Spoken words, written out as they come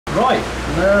Right,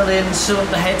 Merlin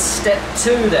cylinder head step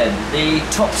 2 then, the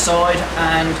top side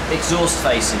and exhaust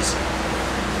faces.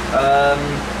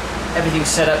 Everything's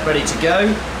set up, ready to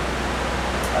go.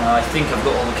 I think I've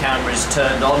got all the cameras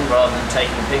turned on rather than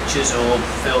taking pictures or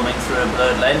filming through a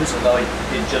blurred lens, although I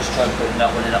did just try putting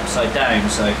that one in upside down,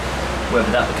 so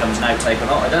whether that becomes an outtake or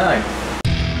not, I don't know.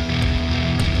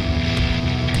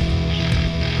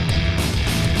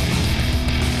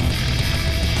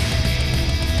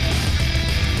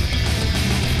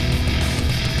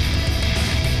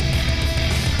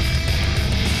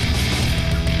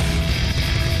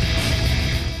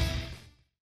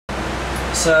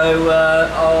 So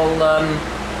I'll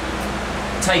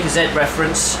take a Z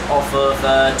reference off of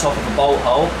top of a bolt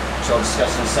hole, which I'll discuss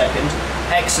in a second.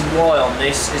 X and Y on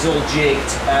this is all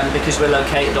jigged, and because we're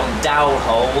located on dowel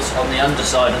holes on the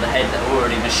underside of the head that are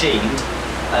already machined,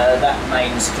 that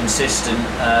remains consistent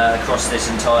across this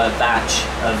entire batch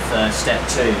of step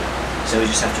 2. So we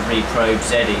just have to reprobe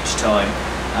Z each time,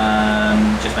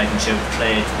 just making sure we've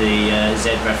cleared the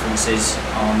Z references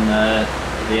on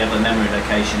the other memory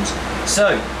locations. So,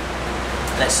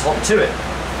 let's hop to it.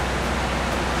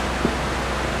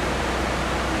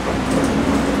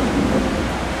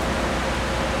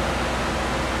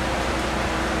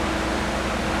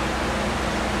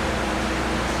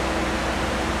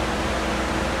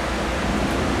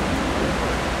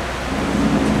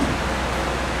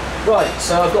 Right,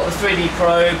 so I've got the 3D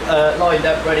probe lined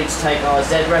up, ready to take our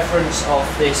Z reference off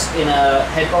this inner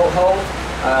head bolt hole.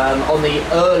 On the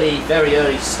very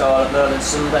early style of Merlin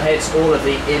cylinder heads, all of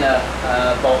the inner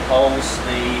bolt holes,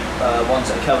 the ones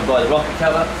that are covered by the rocker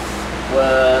cover,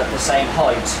 were the same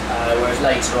height, whereas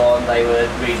later on they were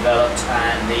redeveloped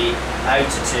and the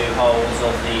outer 2 holes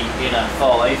of the inner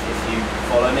 5, if you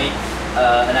follow me,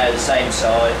 are now the same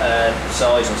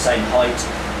size or same height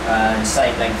and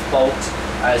same length bolt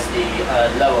as the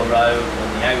lower row or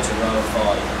the outer row of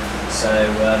 5. So,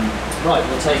 right,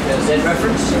 we'll take a Z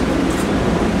reference.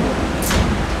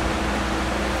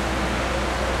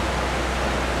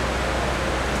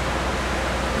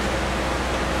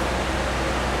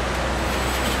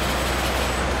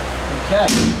 Okay.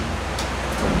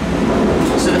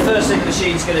 So the first thing the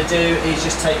machine's going to do is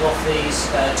just take off these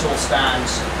tall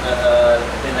stands that have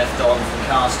been left on from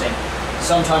casting.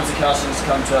 Sometimes the castings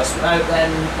come to us without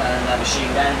them and they're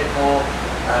machined down a bit more,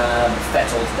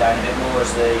 fettled down a bit more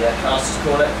as the casters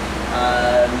call it.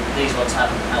 These ones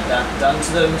haven't had that done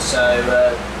to them, so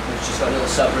we've just got a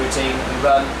little subroutine that we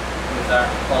run with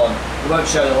that on. We won't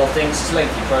show the whole thing, it's a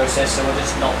lengthy process, so we'll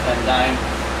just knock them down.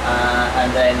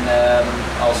 And then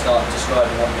I'll start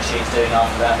describing what the machine's doing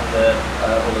after that with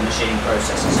all the machining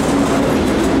processes.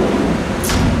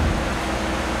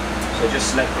 So just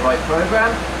select the right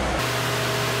program,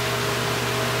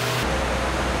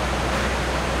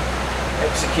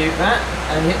 execute that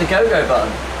and hit the go-go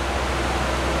button.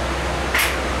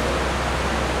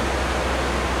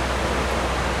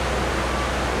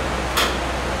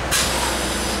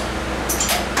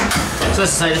 So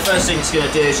as I say, the first thing it's going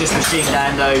to do is just machine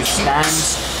down those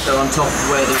stands that are on top of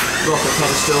where the rocker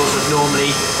pedestals would normally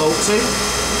bolt to.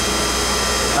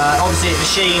 Obviously it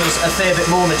machines a fair bit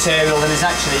more material than is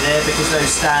actually there because those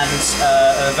stands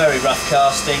are very rough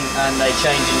casting and they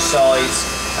change in size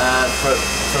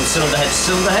from cylinder head to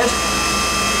cylinder head.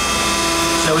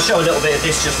 So we'll show a little bit of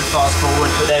this just to fast forward,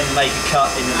 but then make a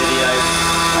cut in the video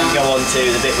and go on to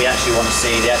the bit we actually want to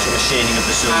see, the actual machining of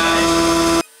the cylinder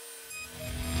head.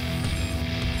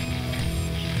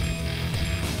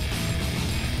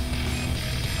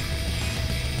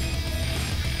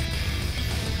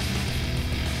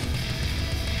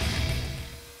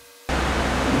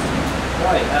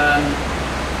 Right,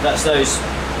 that's those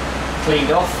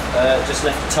cleaned off, just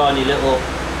left a tiny little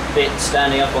bit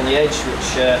standing up on the edge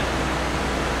which is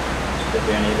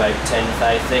only about 10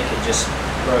 thou thick, it just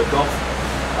broke off.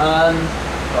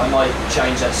 But I might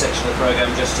change that section of the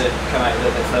program just to come out a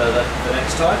little bit further the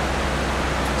next time.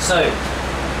 So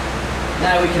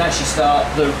now we can actually start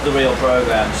the real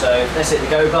program, so let's hit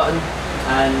the go button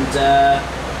and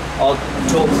I'll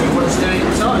talk through what it's doing at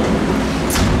the time.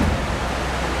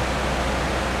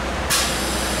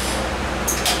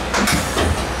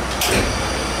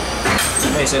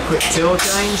 Okay, so a quick tool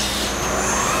change.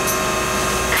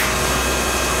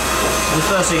 And the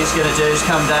first thing it's going to do is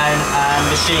come down and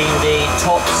machine the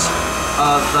tops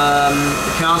of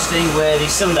the casting where the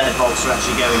cylinder head bolts are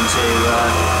actually going to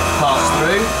pass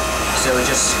through. So we're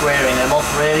just squaring them off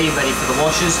really, ready for the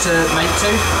washers to mate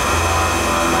to.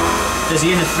 There's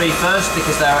the inner 3 first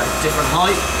because they're at a different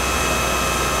height.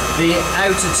 The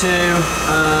outer 2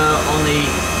 on the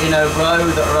inner row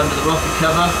that are under the rocker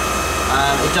cover.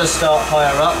 It does start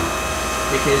higher up,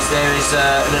 because there is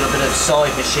a little bit of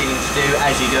side machining to do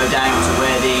as you go down to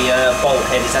where the bolt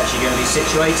head is actually going to be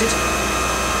situated.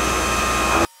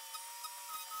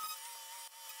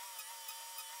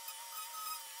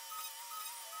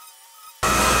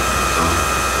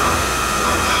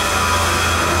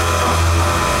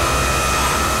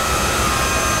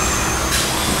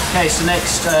 Okay, so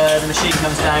next the machine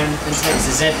comes down and takes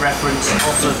the Z reference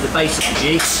off of the base of the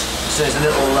G. So there's a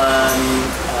little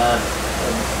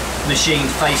machined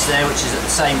face there which is at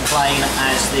the same plane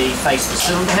as the face of the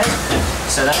cylinder head.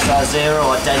 So that's our 0,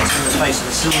 our dent in the face of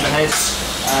the cylinder head.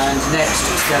 And next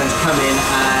it's going to come in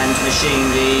and machine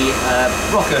the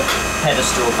rocker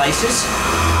pedestal bases.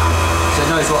 So it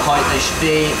knows what height they should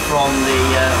be from the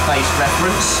face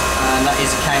reference, and that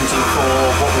is accounting for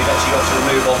what we've actually got to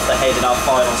remove off the head in our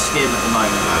final skim at the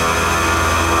moment.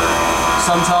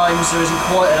 Sometimes there isn't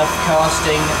quite enough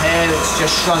casting here, it's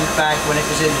just shrunk back when it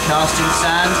was in the casting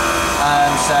stand,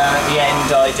 so at the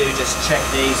end I do just check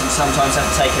these and sometimes have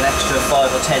to take an extra 5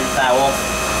 or 10 thou off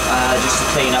just to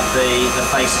clean up the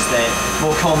faces there.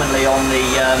 More commonly on the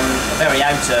very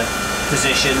outer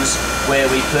positions where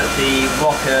we put the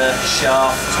rocker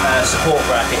shaft support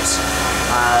brackets,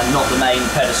 not the main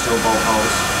pedestal bolt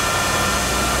holes.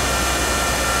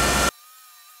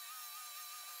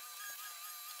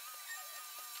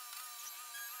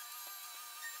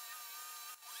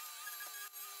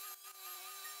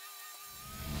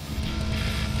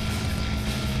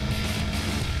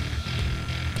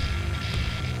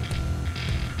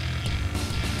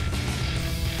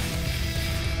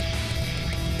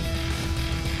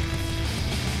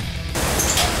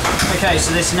 Okay,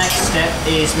 so this next step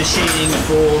is machining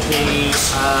for the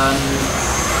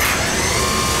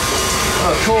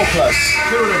core plug,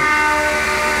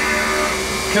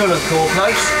 coolant core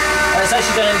plugs. It's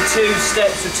actually done in 2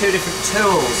 steps with 2 different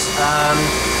tools.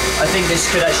 I think this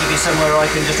could actually be somewhere I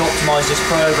can just optimise this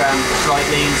program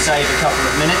slightly and save a couple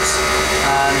of minutes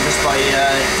just by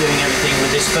doing everything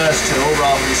with this first tool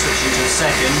rather than switching to the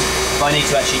second. But I need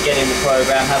to actually get in the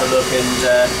program, have a look and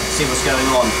see what's going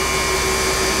on.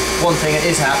 One thing that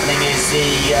is happening is the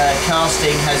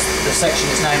casting has the section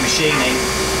it's now machining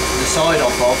the side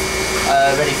off of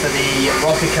ready for the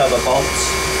rocker cover bolts,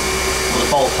 or the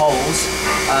bolt holes.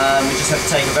 We just have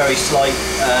to take a very slight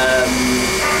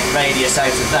radius out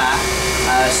of that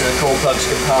so the core plugs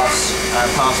can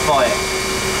pass by it.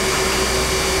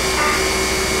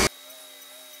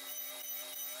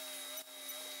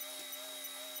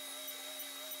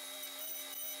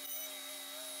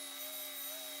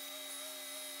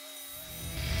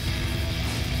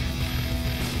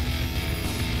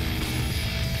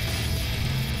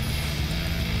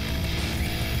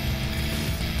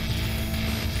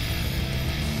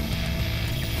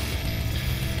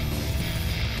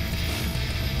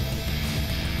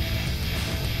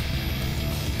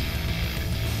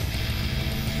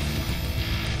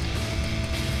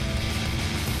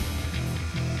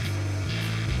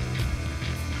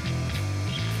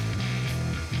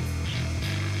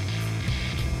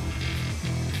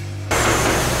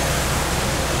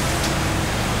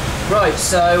 Right,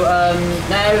 so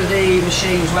now the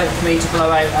machine's waiting for me to blow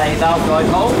out a valve guide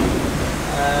hole.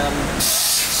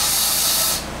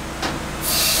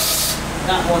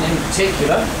 That one in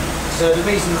particular. So the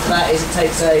reason for that is it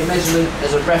takes a measurement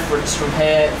as a reference from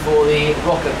here for the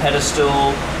rocker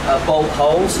pedestal bolt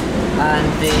holes and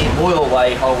the oil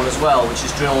way hole as well, which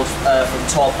is drilled from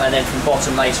top and then from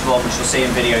bottom later on, which you'll see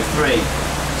in video 3.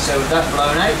 So with that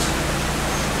blown out,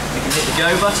 we can hit the go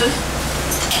button.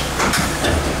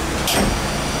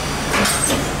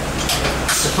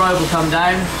 The probe will come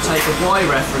down, take a Y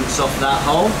reference off that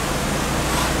hole.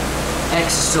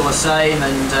 X is still the same,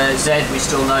 and Z we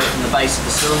still know from the base of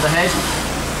the cylinder head.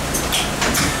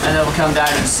 And then we'll come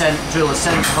down and drill the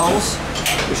centre holes,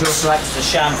 which also act as a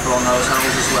chamfer on those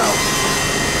holes as well.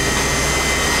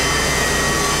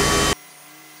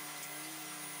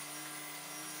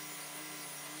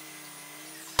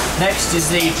 Next is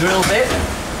the drill bit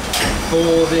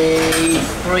for the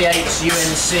 3/8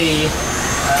 UNC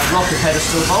rocker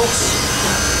pedestal bolts.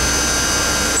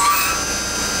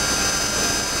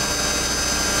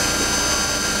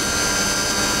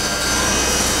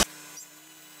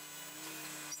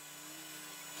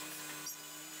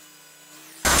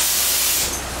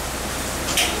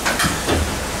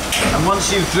 And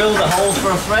once you've drilled a hole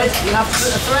for a thread, you have to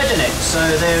put a thread in it. So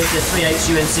there's the 3/8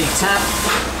 UNC tap.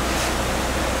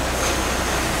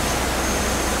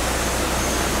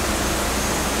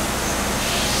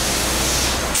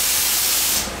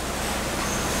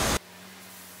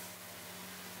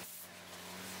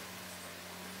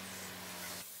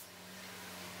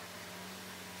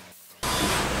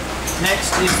 Next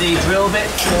is the drill bit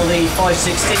for the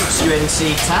 5/16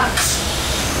 UNC tap,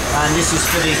 and this is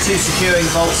for the two securing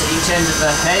bolts at each end of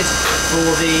the head for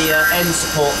the end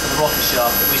support for the rocker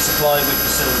shaft that we supply with the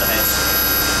cylinder heads.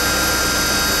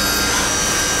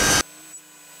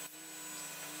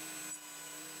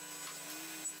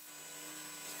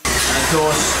 And of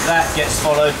course that gets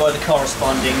followed by the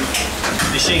corresponding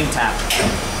machine tap.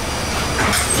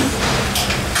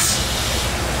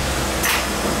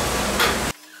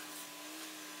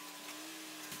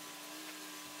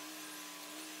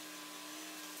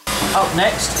 Up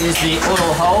next is the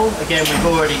oil hole. Again, we've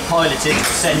already piloted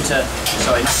centre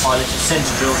drilled for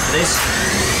this.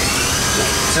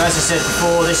 So as I said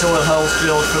before, this oil hole is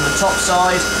drilled from the top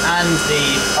side and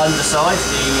the underside,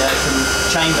 the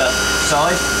chamber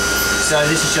side. So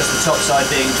this is just the top side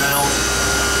being drilled.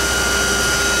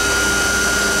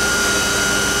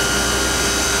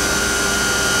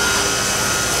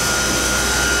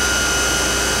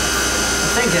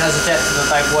 I think it has a depth of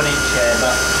about 1 inch here,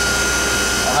 but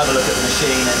I'll have a look at the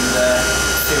machine and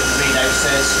see what the readout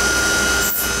says.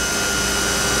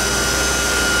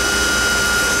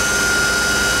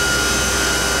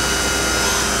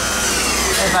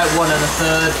 About 1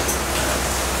 1/3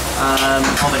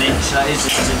 of an inch, that is,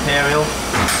 this is imperial.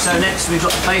 So next we've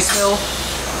got the face mill,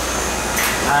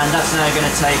 and that's now going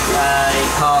to take a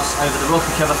pass over the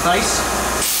rocker cover face.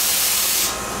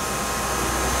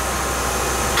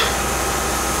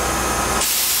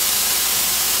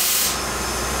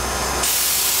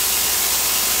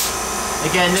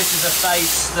 Again, this is a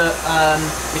face that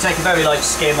we take a very light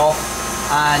skim off,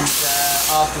 and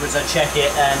afterwards I check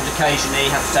it and occasionally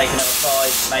have to take another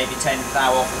 5, maybe 10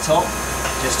 thou off the top,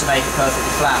 just to make it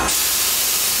perfectly flat.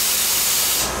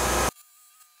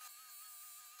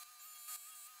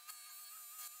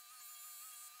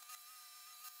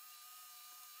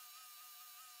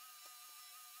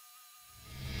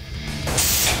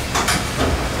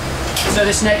 So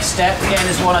this next step, again,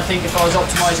 is one I think if I was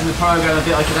optimising the program a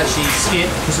bit I could actually skip,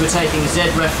 because we're taking a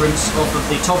Z reference off of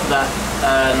the top of that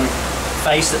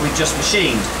face that we've just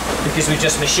machined. Because we've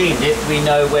just machined it, we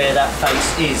know where that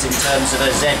face is in terms of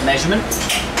a Z measurement.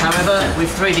 However,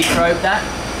 we've 3D probed that,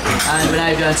 and we're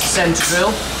now going to centre drill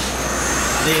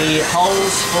the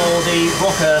holes for the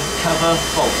rocker cover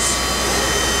bolts.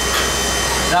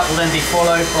 That will then be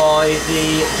followed by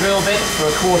the drill bit for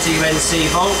a 1/4 UNC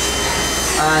bolt,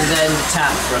 and then the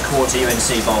tap for a 1/4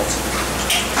 UNC bolt.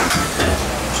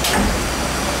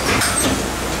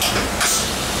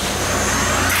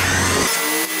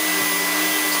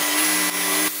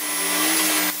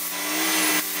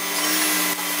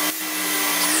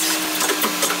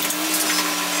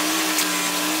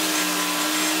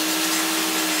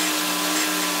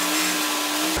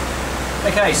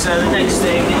 Okay, so the next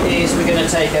thing is we're going to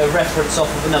take a reference off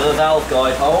of another valve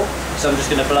guide hole. So I'm just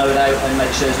going to blow it out and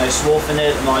make sure there's no swarf in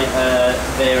it that might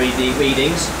vary the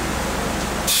readings.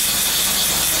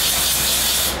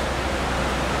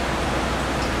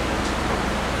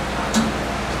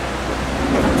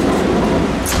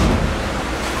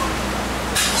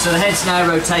 So the head's now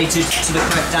rotated to the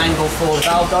correct angle for the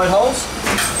valve guide holes.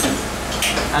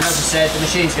 And as I said, the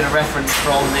machine's going to reference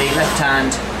from the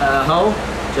left-hand hole,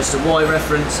 just a Y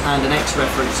reference and an X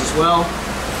reference as well.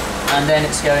 And then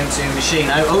it's going to machine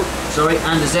out,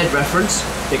 and a Z reference,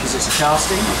 because it's a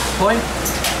casting point.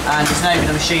 And it's now going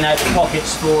to machine out the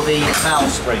pockets for the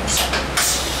valve springs.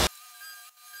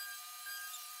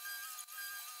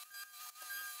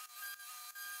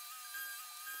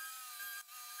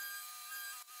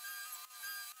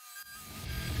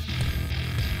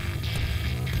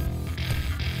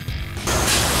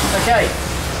 Okay,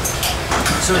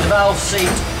 so with the valve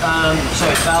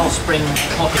valve spring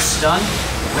pockets done,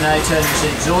 we're now turning to the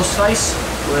exhaust face,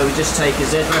 where we just take a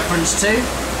Z reference to,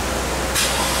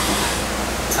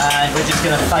 and we're just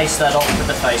going to face that off with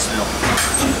the face mill.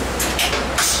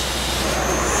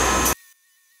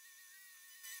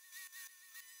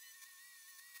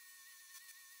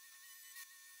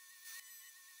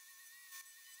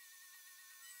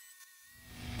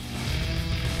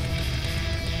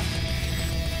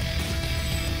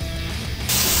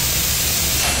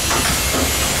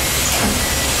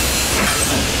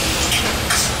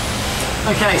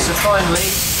 Okay, so finally,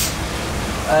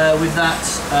 with that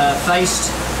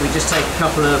faced, we just take a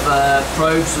couple of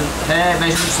probes with hair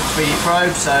measurements of 3D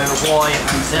probes, so Y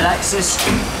and Z axis,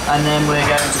 and then we're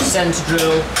going to centre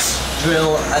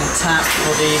drill and tap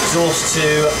for the exhaust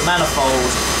to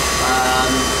manifold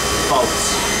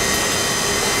bolts.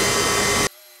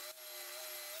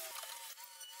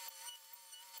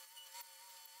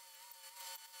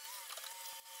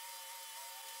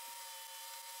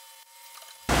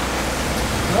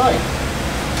 Right,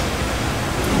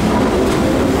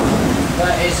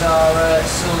 is our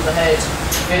cylinder head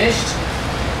finished.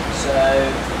 So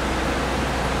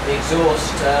the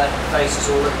exhaust faces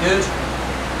all look good.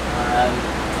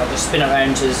 I'll just spin it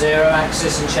around to the 0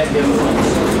 axis and check the other ones.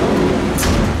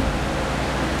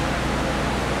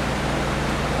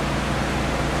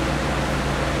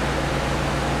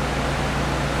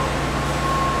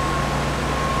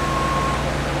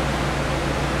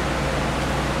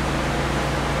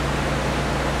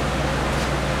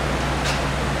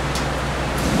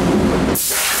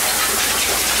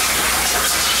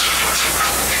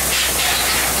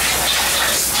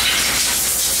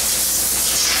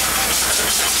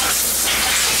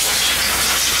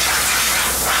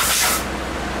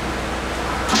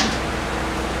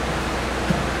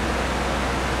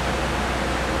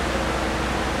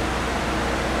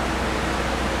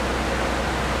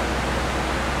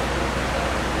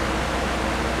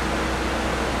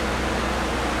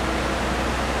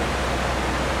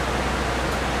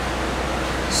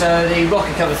 So the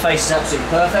rocker cover face is absolutely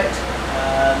perfect,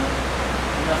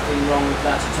 nothing wrong with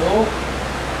that at all.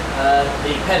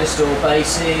 The pedestal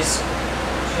bases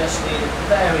just need a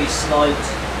very slight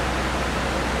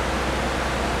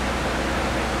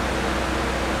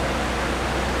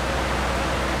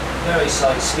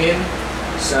skim,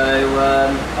 so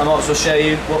I might as well show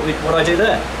you what I do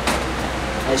there.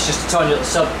 It's just a tiny little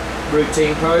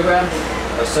sub-routine program,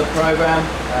 a sub-program.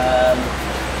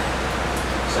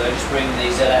 So just bring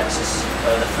the Z-axis,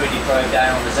 the 3D probe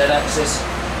down on the Z-axis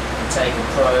and take a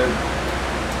probe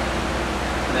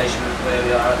measurement where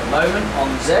we are at the moment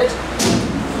on Z.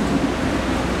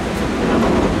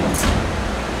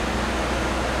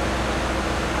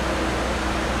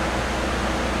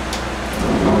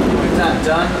 With that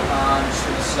done, I'm just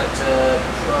going to select a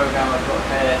program I've got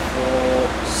here for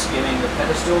skimming the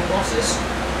pedestal process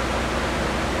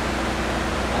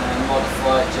and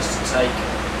modify it just to take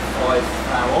 5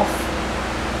 thou off.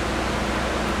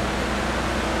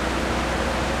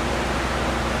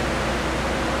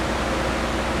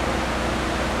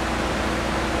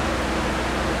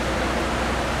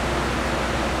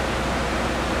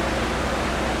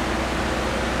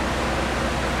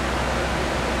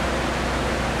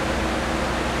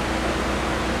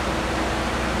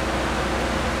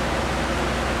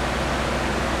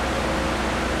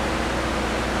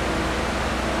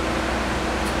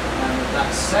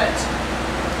 That's set.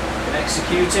 You can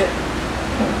execute it.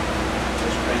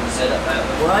 Just bring the Z up out of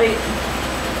the way.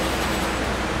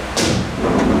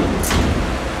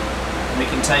 And we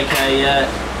can take a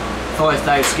 5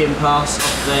 thou skim pass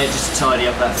off there just to tidy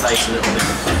up that face a little bit.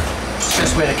 It's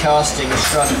just where the casting is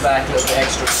struck back a little bit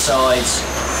extra at the sides.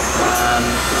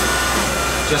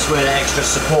 Just where the extra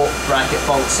support bracket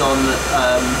bolts on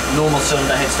that normal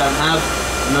cylinder heads don't have.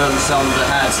 Merlin cylinder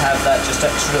heads have that just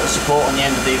extra little support on the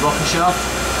end of the rocker shaft.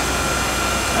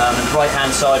 And the right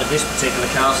hand side of this particular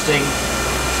casting,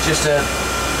 it's just a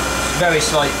very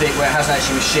slight bit where it hasn't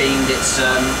actually machined. It's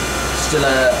still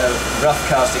a rough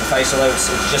casting face, although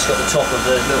it's just got the top of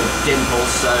the little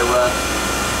dimples, so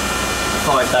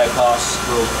 5 thou pass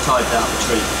will tidy that up a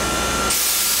treat.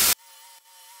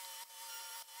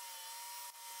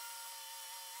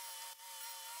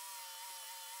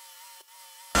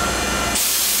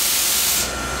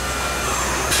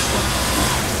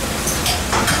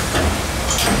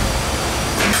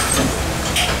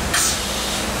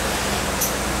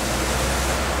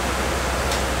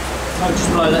 I'll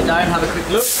just blow that down, have a quick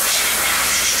look.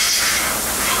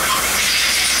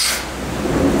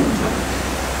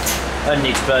 Only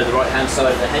need to blow the right hand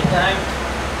side of the head down.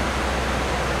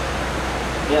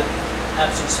 Yep,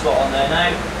 absolutely spot on there now.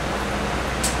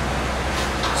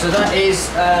 So that is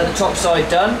the top side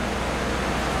done.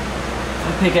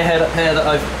 I'll pick a head up here that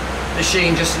I've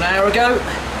machined just an hour ago.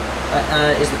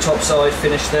 That is the top side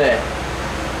finished there.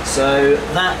 So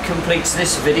that completes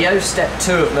this video, step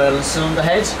 2 of Merlin cylinder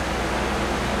head.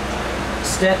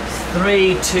 Step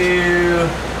 3 to,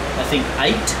 I think,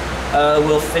 8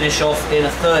 we'll finish off in a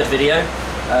 3rd video.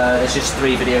 There's just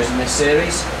 3 videos in this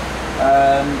series.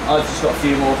 I've just got a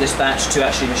few more of this batch to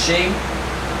actually machine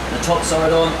the top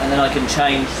side on, and then I can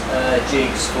change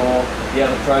jigs for the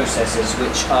other processes,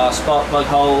 which are spark plug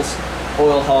holes,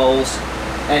 oil holes,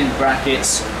 end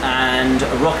brackets and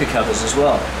rocker covers as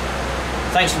well.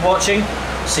 Thanks for watching.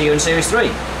 See you in series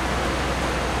 3.